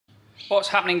What's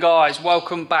happening, guys?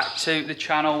 Welcome back to the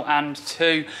channel and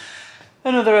to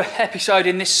another episode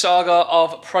in this saga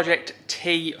of Project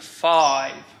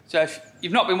T5. So if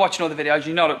you've not been watching all the videos,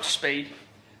 you're not up to speed.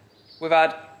 We've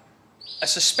had a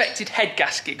suspected head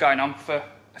gasket going on for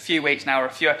a few weeks now, or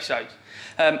a few episodes.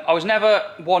 I was never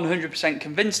 100%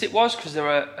 convinced it was, because there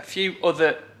were a few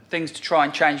other things to try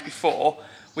and change before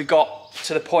we got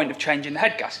to the point of changing the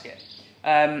head gasket.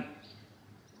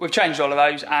 We've changed all of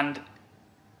those, and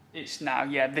it's now,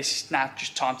 this is now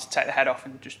just time to take the head off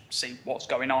and just see what's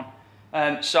going on.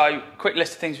 So, quick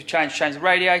list of things we've changed. Changed the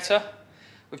radiator,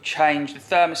 we've changed the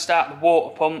thermostat, the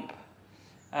water pump,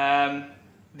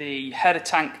 the header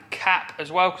tank cap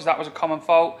as well, because that was a common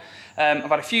fault. I've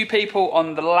had a few people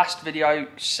on the last video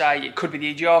say it could be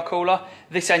the EGR cooler.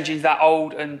 This engine's that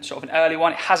old and sort of an early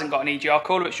one. It hasn't got an EGR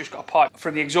cooler, it's just got a pipe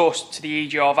from the exhaust to the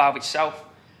EGR valve itself.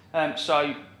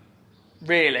 So,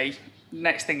 really,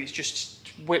 next thing is just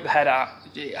whip the head out.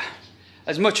 Yeah.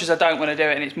 As much as I don't want to do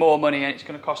it, and it's more money and it's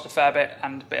going to cost a fair bit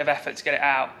and a bit of effort to get it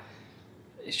out,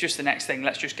 it's just the next thing.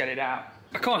 Let's just get it out.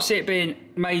 I can't see it being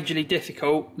majorly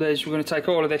difficult. We're going to take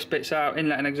all of this bits out,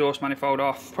 inlet and exhaust manifold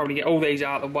off, probably get all these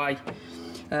out of the way,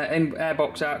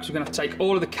 airbox out, because we're going to have to take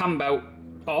all of the cam belt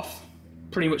off,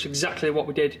 pretty much exactly what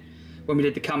we did when we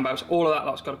did the cam belts. All of that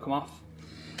lot's got to come off.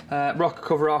 Rocker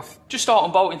cover off. Just start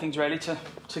unbolting things really to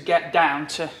get down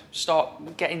to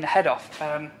start getting the head off.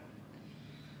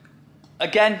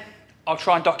 Again, I'll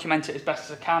try and document it as best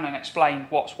as I can and explain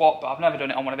what's what, but I've never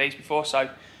done it on one of these before, so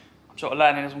I'm sort of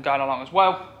learning as I'm going along as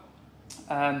well.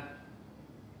 I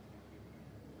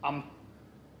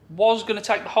was going to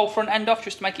take the whole front end off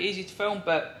just to make it easy to film,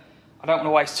 but I don't want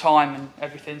to waste time and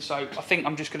everything, so I think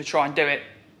I'm just going to try and do it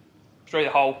through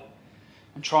the hole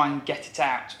and try and get it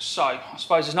out. So I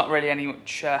suppose there's not really any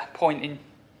much point in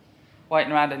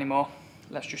waiting around anymore.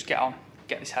 Let's just get on,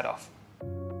 get this head off.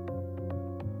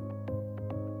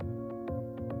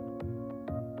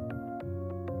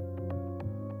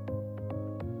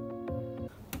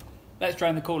 Let's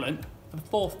drain the coolant for the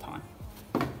fourth time.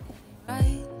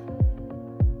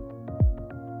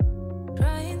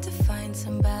 Trying to find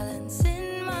some balance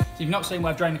in my... So you've not seen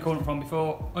where I've drained the coolant from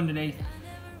before. Underneath,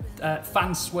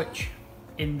 fan switch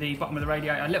in the bottom of the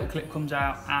radiator, a little clip comes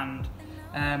out, and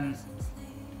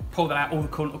pull that out, all the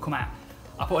coolant will come out.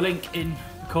 I'll put a link in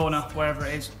the corner, wherever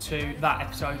it is, to that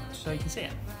episode so you can see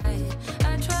it. I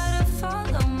try to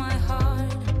follow my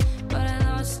heart, but I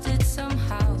lost it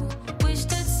somehow. Wish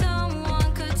that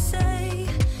someone could say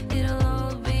it'll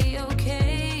all be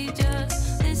okay.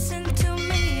 Just listen to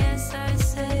me as I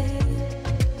say.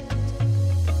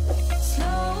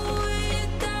 Slow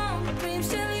it down, dreams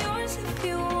still yours if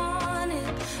you want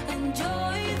it.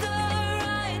 Enjoy the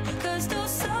ride, cause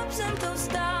those ups and those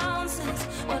downs is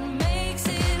what makes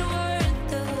it worth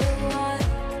the while.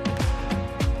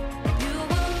 You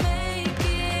will make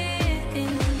it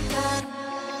in time.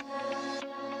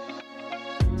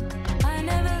 I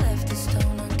never left a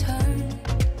stone unturned,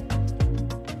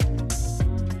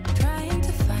 trying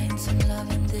to find some love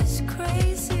in this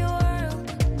crazy world.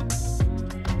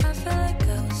 I felt like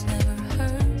I was never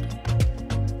heard.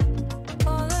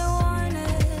 All I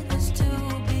wanted was to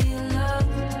be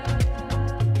loved.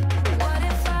 What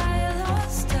if I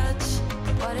lost touch?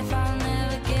 What if I'll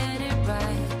never get it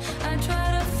right? I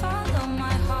try to follow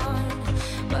my heart,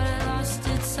 but I lost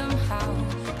it somehow.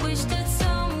 Wish that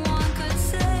someone could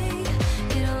say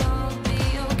it'll all be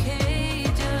okay.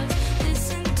 Just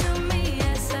listen to me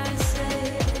as I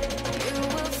say. You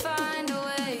will find a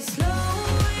way. Slow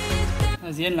it down.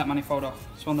 There's the inlet manifold off.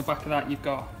 So on the back of that you've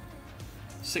got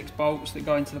 6 bolts that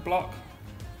go into the block.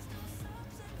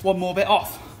 One more bit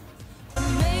off.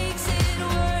 Makes it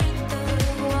worth the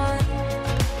while.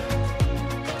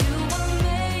 You will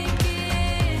make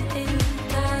it in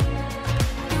time.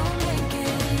 You'll make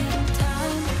it in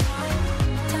time.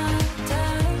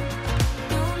 Time.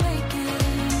 You'll make it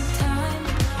in time.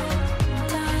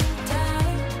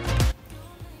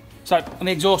 So on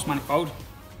the exhaust manifold,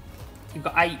 you've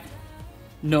got 8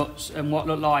 nuts and what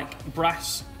look like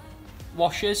brass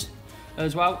washers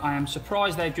as well. I am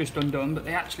surprised they've just undone, but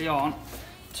they actually aren't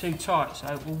too tight,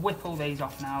 so we'll whip all these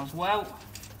off now as well.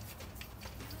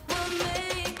 We'll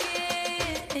make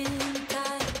it in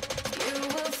time. You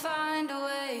will find a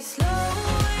way. Slow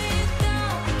it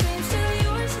down, dreams still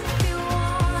yours if you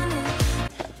want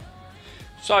it.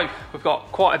 So we've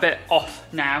got quite a bit off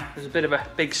now. There's a bit of a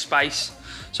big space.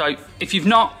 So if you've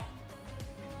not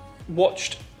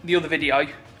watched the other video,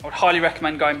 I would highly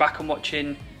recommend going back and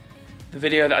watching the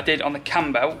video that I did on the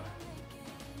cam belt.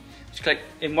 Just click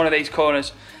in one of these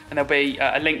corners and there'll be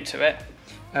a link to it.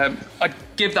 I'd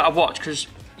give that a watch, because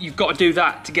you've got to do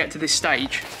that to get to this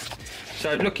stage.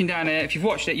 So looking down here, if you've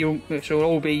watched it, this will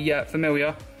all be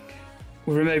familiar.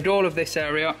 We've removed all of this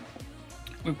area.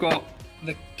 We've got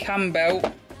the cam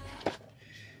belt.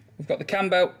 We've got the cam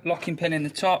belt locking pin in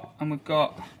the top, and we've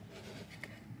got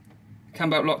cam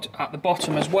belt locked at the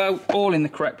bottom as well, all in the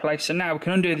correct place. So now we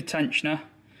can undo the tensioner,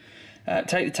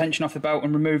 take the tension off the belt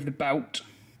and remove the belt,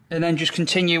 and then just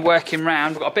continue working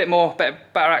round. We've got a bit more, better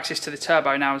access to the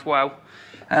turbo now as well,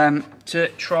 to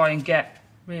try and get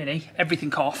really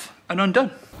everything off and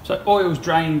undone. So oil's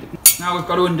drained. Now we've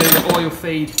got to undo the oil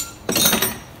feed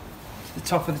to the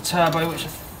top of the turbo, which I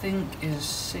think is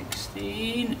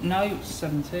 16, no, it's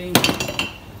 17.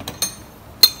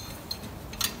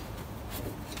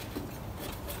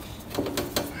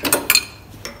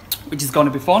 Which is going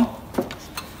to be fun.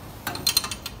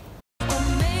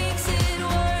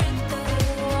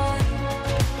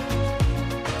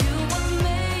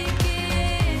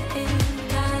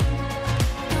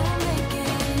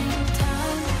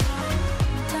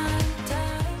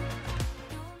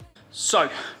 So,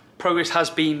 progress has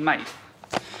been made.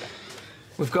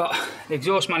 We've got the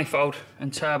exhaust manifold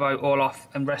and turbo all off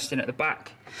and resting at the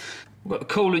back. We've got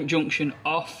the coolant junction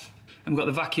off, and we've got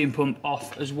the vacuum pump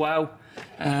off as well.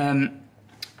 You can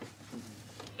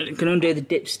undo the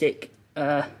dipstick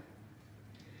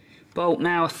bolt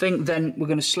now, I think. Then we're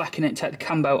going to slacken it and take the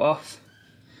cam belt off.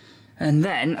 And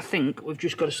then I think we've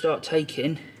just got to start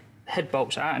taking the head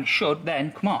bolts out, and it should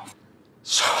then come off.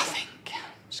 So I think,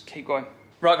 let's keep going.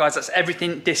 Right guys, that's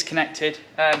everything disconnected.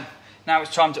 Now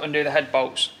it's time to undo the head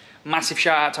bolts. Massive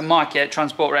shout out to Mikey at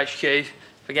Transport HQ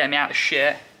for getting me out of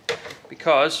shit,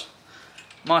 because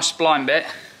my spline bit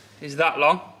is that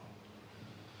long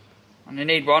and I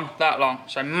need one that long.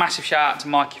 So massive shout out to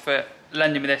Mikey for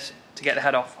lending me this to get the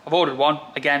head off. I've ordered one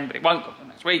again, but it won't come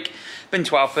next week. Been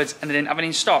to Alfred's and they didn't have any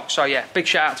in stock. So yeah, big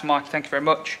shout out to Mikey, thank you very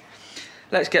much.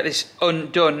 Let's get this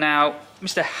undone now.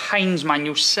 Mr. Haynes'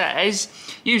 manual says,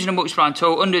 using a multi-spline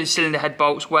tool, undo the cylinder head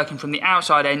bolts, working from the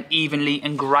outside end evenly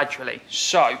and gradually.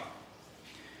 So,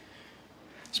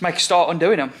 let's make a start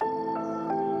undoing them.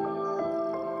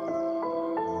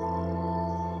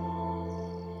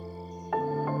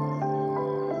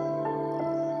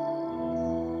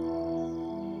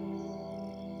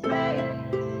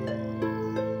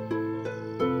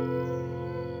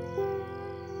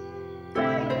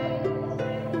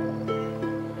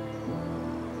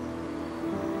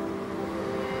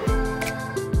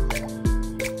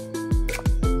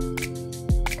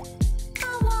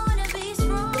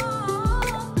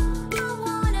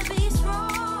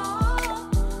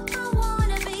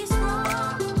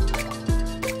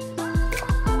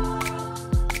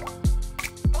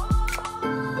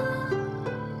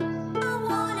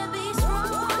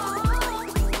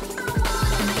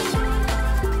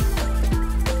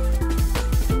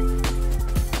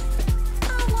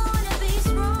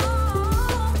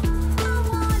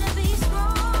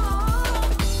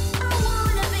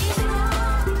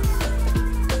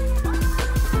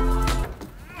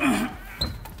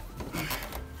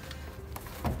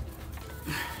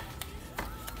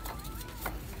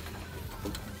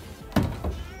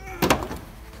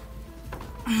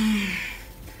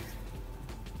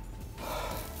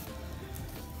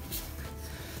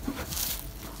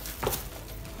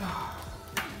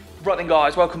 Right then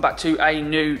guys, welcome back to a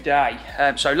new day.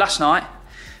 So last night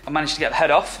I managed to get the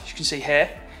head off, as you can see here,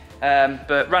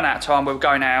 but ran out of time. We were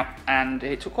going out and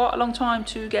it took quite a long time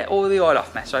to get all the oil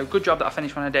off me, so good job that I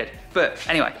finished when I did. But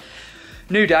anyway,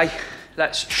 new day,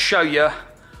 let's show you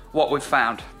what we've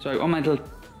found. So on my little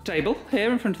table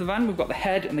here in front of the van, we've got the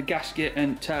head and the gasket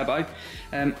and turbo.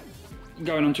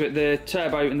 Going onto it, the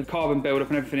turbo and the carbon build-up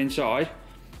and everything inside.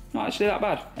 Not actually that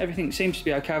bad. Everything seems to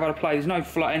be okay. I've had a play. There's no end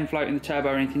float in the turbo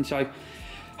or anything, so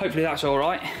hopefully that's all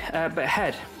right. But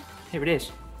head, here it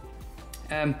is.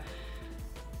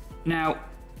 Now,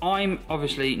 I'm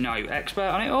obviously no expert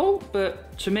on it all,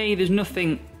 but to me, there's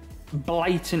nothing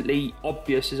blatantly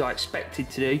obvious as I expected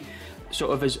to do,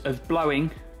 sort of as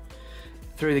blowing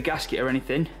through the gasket or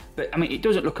anything. But I mean, it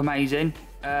doesn't look amazing.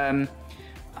 I'm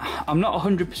not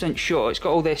 100% sure. It's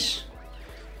got all this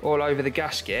all over the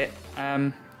gasket.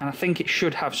 And I think it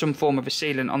should have some form of a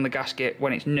sealant on the gasket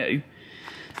when it's new,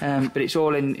 but it's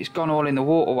gone all in the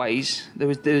waterways.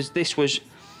 This was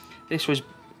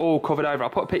all covered over. I'll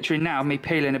put a picture in now of me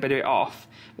peeling a bit of it off.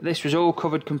 But this was all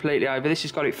covered completely over. This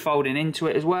has got it folding into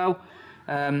it as well.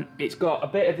 It's got a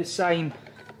bit of the same.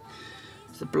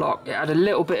 It's the block. It had a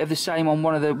little bit of the same on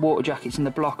one of the water jackets in the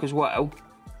block as well.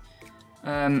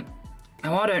 Now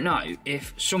I don't know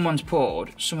if someone's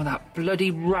poured some of that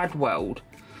bloody Radweld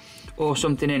or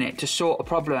something in it to sort a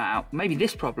problem out, maybe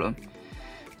this problem,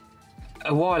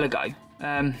 a while ago.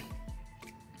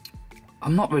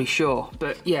 I'm not really sure,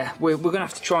 but yeah, we're gonna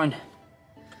have to try and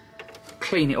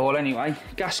clean it all anyway.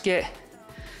 Gasket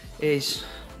is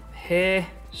here,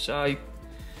 so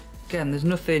again, there's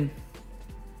nothing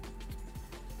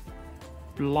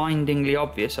blindingly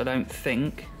obvious, I don't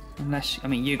think, unless, I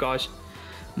mean, you guys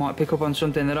might pick up on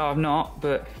something that I've not,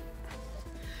 but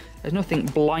there's nothing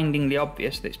blindingly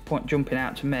obvious that's jumping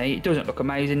out to me. It doesn't look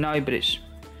amazing, no, but it's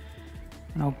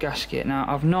an old gasket. Now,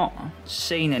 I've not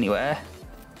seen anywhere,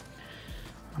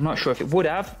 I'm not sure if it would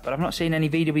have, but I've not seen any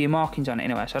VW markings on it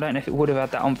anywhere, so I don't know if it would have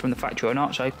had that on from the factory or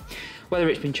not, so whether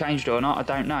it's been changed or not, I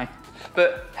don't know.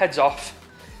 But heads off.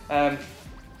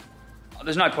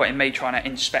 There's no point in me trying to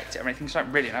inspect it or anything, so I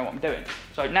don't really know what I'm doing.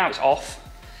 So now it's off,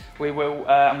 we will,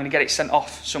 I'm going to get it sent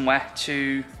off somewhere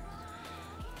to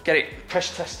get it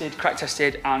pressure tested, crack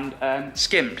tested and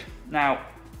skimmed. Now,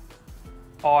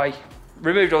 I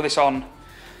removed all this on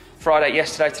Friday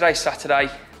yesterday, today's Saturday.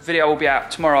 Video will be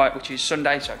out tomorrow, which is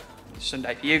Sunday, so it's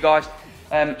Sunday for you guys.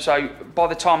 So by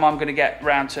the time I'm going to get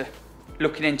round to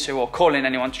looking into or calling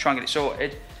anyone to try and get it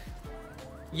sorted,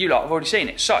 you lot have already seen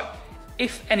it. So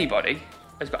if anybody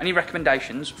has got any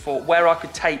recommendations for where I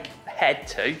could take the head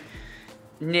to,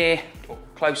 near or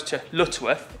close to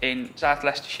Lutterworth in South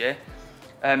Leicestershire,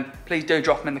 please do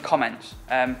drop them in the comments.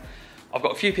 I've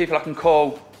got a few people I can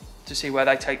call to see where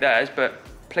they take theirs, but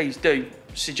please do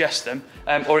suggest them.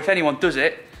 Or if anyone does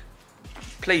it,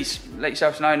 please let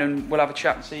yourselves know and we'll have a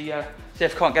chat and see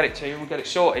if I can't get it to you, we'll get it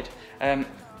sorted.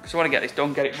 Because I want to get this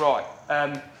done, get it right.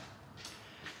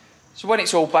 So when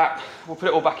it's all back, we'll put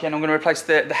it all back in. I'm going to replace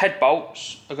the head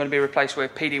bolts are going to be replaced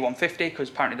with PD150 because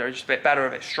apparently they're just a bit better, a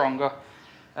bit stronger.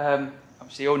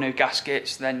 Obviously all new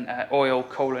gaskets, then oil,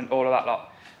 coolant, all of that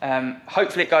lot.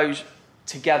 Hopefully it goes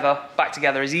together, back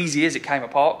together as easy as it came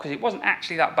apart, because it wasn't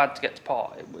actually that bad to get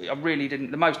apart. I really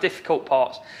didn't. The most difficult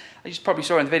parts, as you probably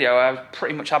saw in the video, I was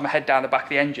pretty much had my head down the back of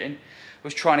the engine,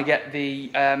 was trying to get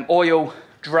the oil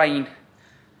drain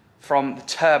from the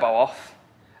turbo off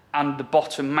and the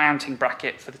bottom mounting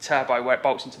bracket for the turbo where it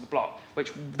bolts into the block,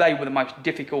 which they were the most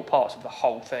difficult parts of the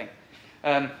whole thing.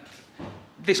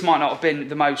 This might not have been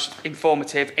the most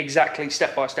informative, exactly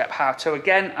step-by-step how-to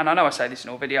again, and I know I say this in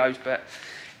all videos, but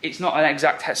it's not an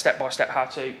exact step-by-step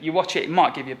how-to. You watch it, it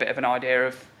might give you a bit of an idea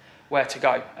of where to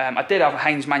go. I did have a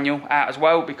Haynes manual out as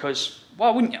well because,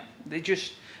 why wouldn't you?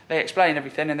 They explain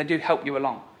everything and they do help you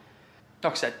along.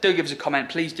 Like I said, do give us a comment,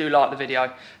 please do like the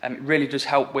video. It really does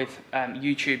help with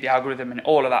YouTube, the algorithm and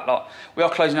all of that lot. We are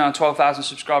closing in on 12,000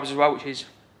 subscribers as well, which is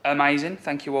amazing.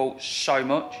 Thank you all so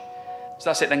much. So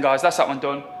that's it then guys, that's that one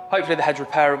done. Hopefully the head's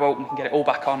repairable, we can get it all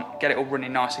back on, get it all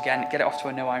running nice again, get it off to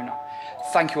a new owner.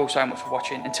 Thank you all so much for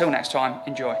watching. Until next time,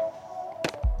 enjoy.